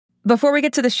Before we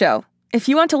get to the show, if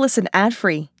you want to listen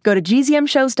ad-free, go to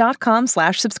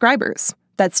gzmshows.com/subscribers.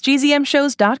 That's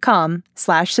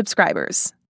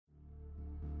gzmshows.com/subscribers.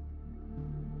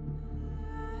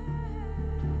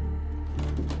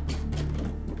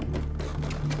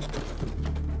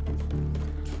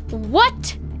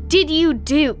 What did you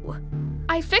do?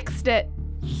 I fixed it.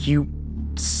 You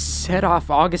set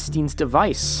off Augustine's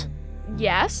device.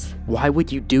 Yes? Why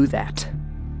would you do that?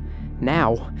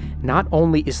 Now, not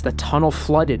only is the tunnel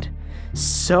flooded,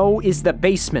 so is the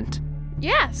basement.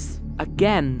 Yes.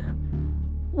 Again.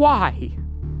 Why?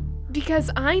 Because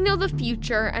I know the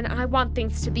future and I want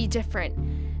things to be different.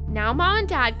 Now Mom and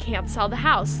Dad can't sell the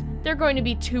house. They're going to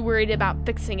be too worried about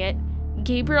fixing it.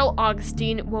 Gabriel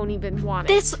Augustine won't even want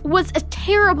it. This was a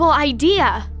terrible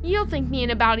idea. You'll thank me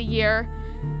in about a year.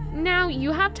 Now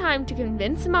you have time to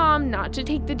convince Mom not to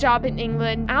take the job in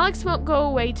England. Alex won't go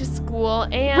away to school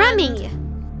and... Remy!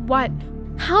 What?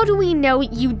 How do we know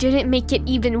you didn't make it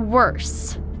even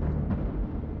worse?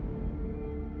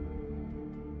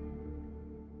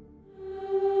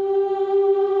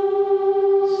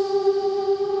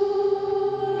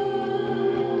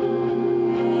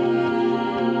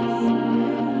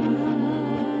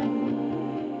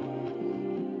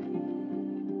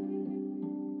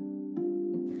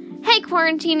 Hey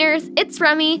Quarantiners, it's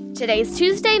Remy. Today's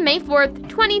Tuesday, May 4th,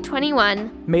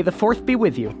 2021. May the 4th be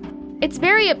with you. It's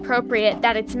very appropriate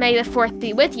that it's May the 4th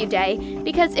be with you day,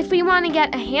 because if we want to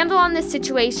get a handle on this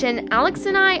situation, Alex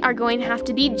and I are going to have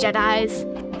to be Jedis.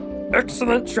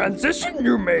 Excellent transition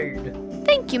you made.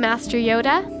 Thank you, Master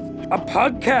Yoda. A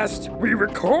podcast we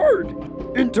record.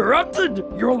 Interrupted,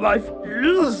 your life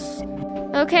is.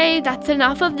 Okay, that's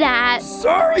enough of that.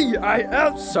 Sorry, I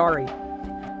am. Sorry.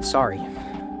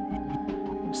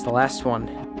 It's the last one.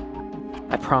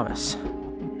 I promise.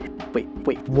 Wait,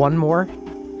 one more?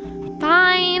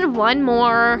 Fine, one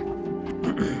more.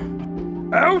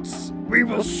 Outs, we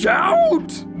will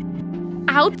shout.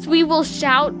 Outs, we will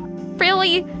shout?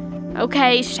 Really?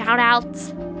 Okay, shout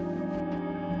outs.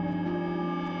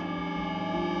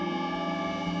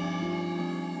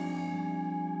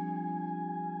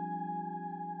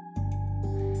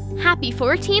 Happy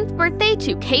 14th birthday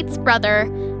to Kate's brother.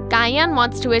 Guyan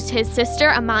wants to wish his sister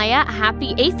Amaya a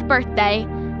happy 8th birthday.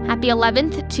 Happy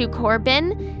 11th to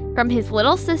Corbin from his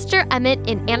little sister Emmett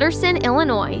in Anderson,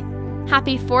 Illinois.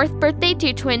 Happy 4th birthday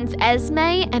to twins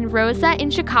Esme and Rosa in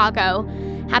Chicago.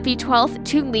 Happy 12th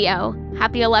to Leo.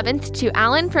 Happy 11th to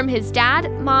Alan from his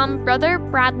dad, mom, brother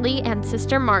Bradley, and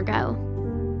sister Margot.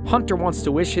 Hunter wants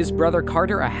to wish his brother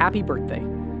Carter a happy birthday.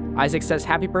 Isaac says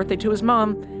happy birthday to his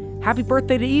mom. Happy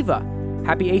birthday to Eva.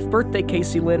 Happy 8th birthday,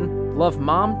 Casey Lynn. Love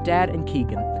Mom, Dad, and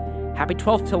Keegan. Happy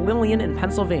 12th to Lillian in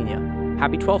Pennsylvania.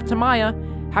 Happy 12th to Maya.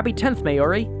 Happy 10th,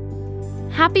 Mayori.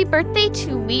 Happy birthday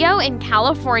to Leo in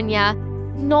California.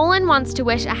 Nolan wants to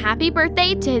wish a happy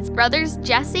birthday to his brothers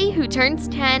Jesse, who turns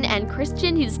 10, and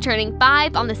Christian, who's turning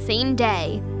 5 on the same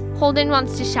day. Holden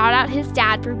wants to shout out his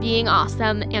dad for being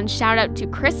awesome, and shout out to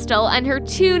Crystal and her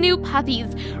 2 new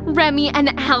puppies, Remy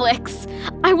and Alex.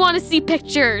 I want to see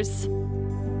pictures.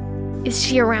 Is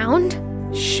she around?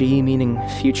 She meaning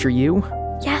future you?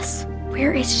 Yes.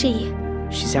 Where is she?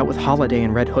 She's out with Holiday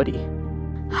and Red Hoodie.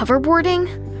 Hoverboarding?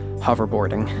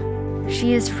 Hoverboarding.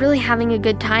 She is really having a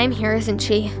good time here, isn't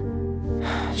she?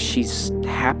 She's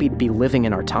happy to be living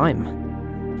in our time.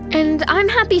 And I'm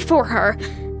happy for her.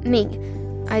 Me.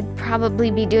 I'd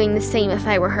probably be doing the same if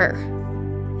I were her.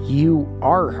 You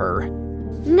are her.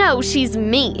 No, she's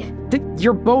me.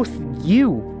 You're both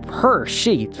you, her,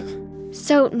 she.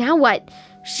 So now what?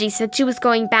 She said she was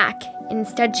going back.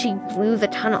 Instead, she blew the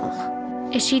tunnel.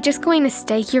 Is she just going to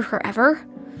stay here forever?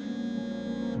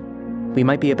 We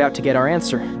might be about to get our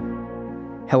answer.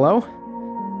 Hello?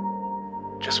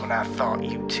 Just when I thought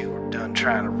you two were done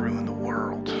trying to ruin the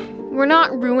world. We're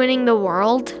not ruining the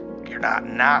world. You're not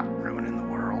ruining the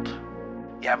world.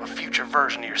 You have a future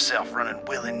version of yourself running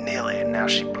willy-nilly, and now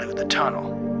she blew the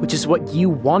tunnel. Which is what you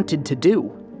wanted to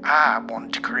do. I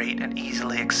wanted to create an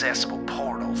easily accessible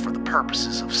portal for the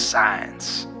purposes of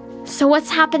science. So what's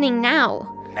happening now?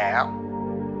 Now?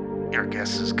 Your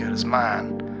guess is as good as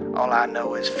mine. All I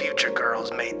know is future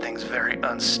girls made things very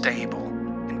unstable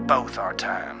in both our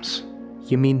times.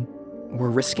 You mean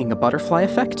we're risking a butterfly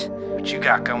effect? What you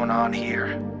got going on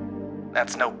here?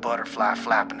 That's no butterfly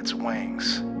flapping its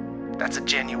wings. That's a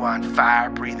genuine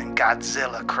fire-breathing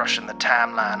Godzilla crushing the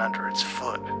timeline under its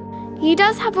foot. He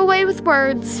does have a way with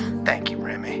words. Thank you,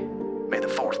 Remy. May the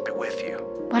 4th be with you.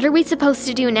 What are we supposed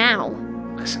to do now?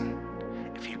 Listen,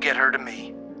 if you get her to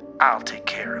me, I'll take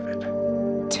care of it.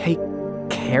 Take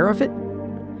care of it?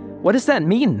 What does that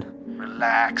mean?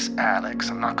 Relax, Alex.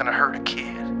 I'm not gonna hurt a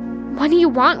kid. What do you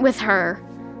want with her?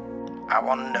 I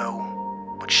want to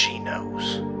know what she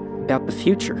knows. About the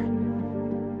future.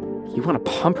 You want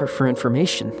to pump her for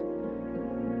information.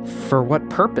 For what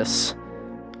purpose?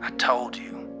 I told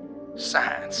you.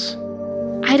 Science.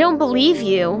 I don't believe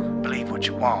you. Believe what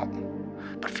you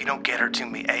want. But if you don't get her to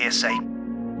me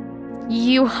ASAP,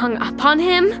 You hung up on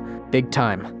him? Big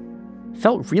time.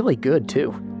 Felt really good,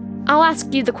 too. I'll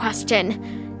ask you the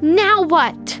question. Now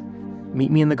what?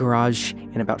 Meet me in the garage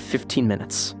in about 15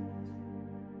 minutes.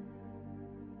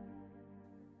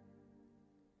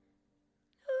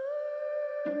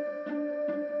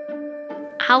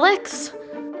 Alex?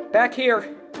 Back here.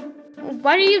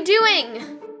 What are you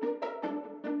doing?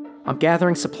 I'm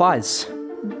gathering supplies.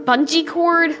 Bungee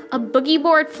cord, a boogie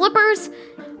board, flippers?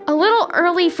 A little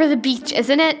early for the beach,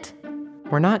 isn't it?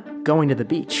 We're not going to the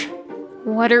beach.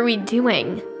 What are we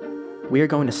doing? We are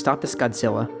going to stop this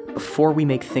Godzilla before we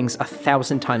make things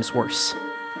 1,000 times worse.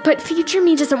 But future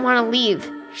me doesn't want to leave.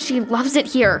 She loves it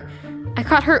here. I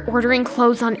caught her ordering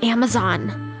clothes on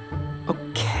Amazon.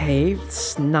 Okay,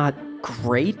 it's not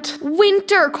great.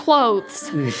 Winter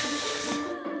clothes!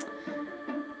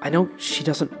 I know she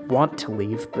doesn't want to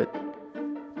leave, but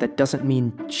that doesn't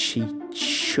mean she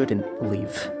shouldn't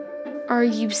leave. Are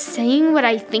you saying what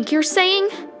I think you're saying?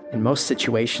 In most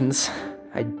situations,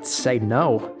 I'd say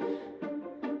no.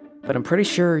 But I'm pretty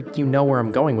sure you know where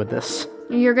I'm going with this.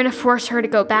 You're gonna force her to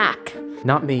go back.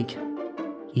 Not me.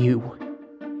 You.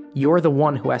 You're the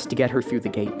one who has to get her through the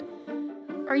gate.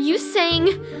 Are you saying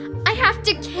I have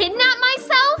to kidnap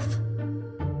myself?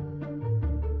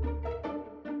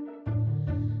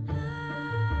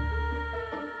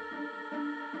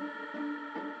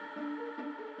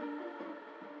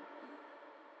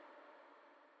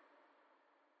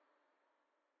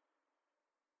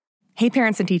 Hey,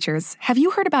 parents and teachers, have you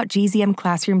heard about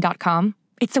gzmclassroom.com?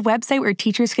 It's a website where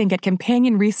teachers can get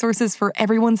companion resources for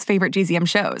everyone's favorite GZM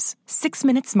shows. 6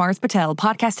 Minutes, Mars Patel,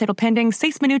 Podcast Title Pending,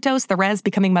 6 Minutos, The Res,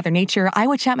 Becoming Mother Nature,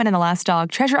 Iowa Chapman and the Last Dog,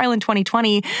 Treasure Island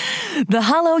 2020, The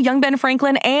Hollow, Young Ben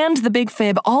Franklin, and The Big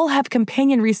Fib all have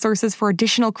companion resources for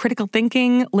additional critical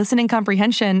thinking, listening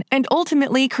comprehension, and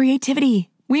ultimately creativity.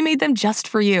 We made them just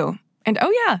for you. And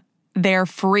oh yeah, they're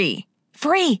free.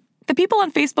 Free! The people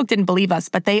on Facebook didn't believe us,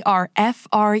 but they are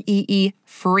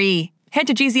free. Head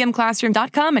to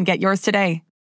gzmclassroom.com and get yours today.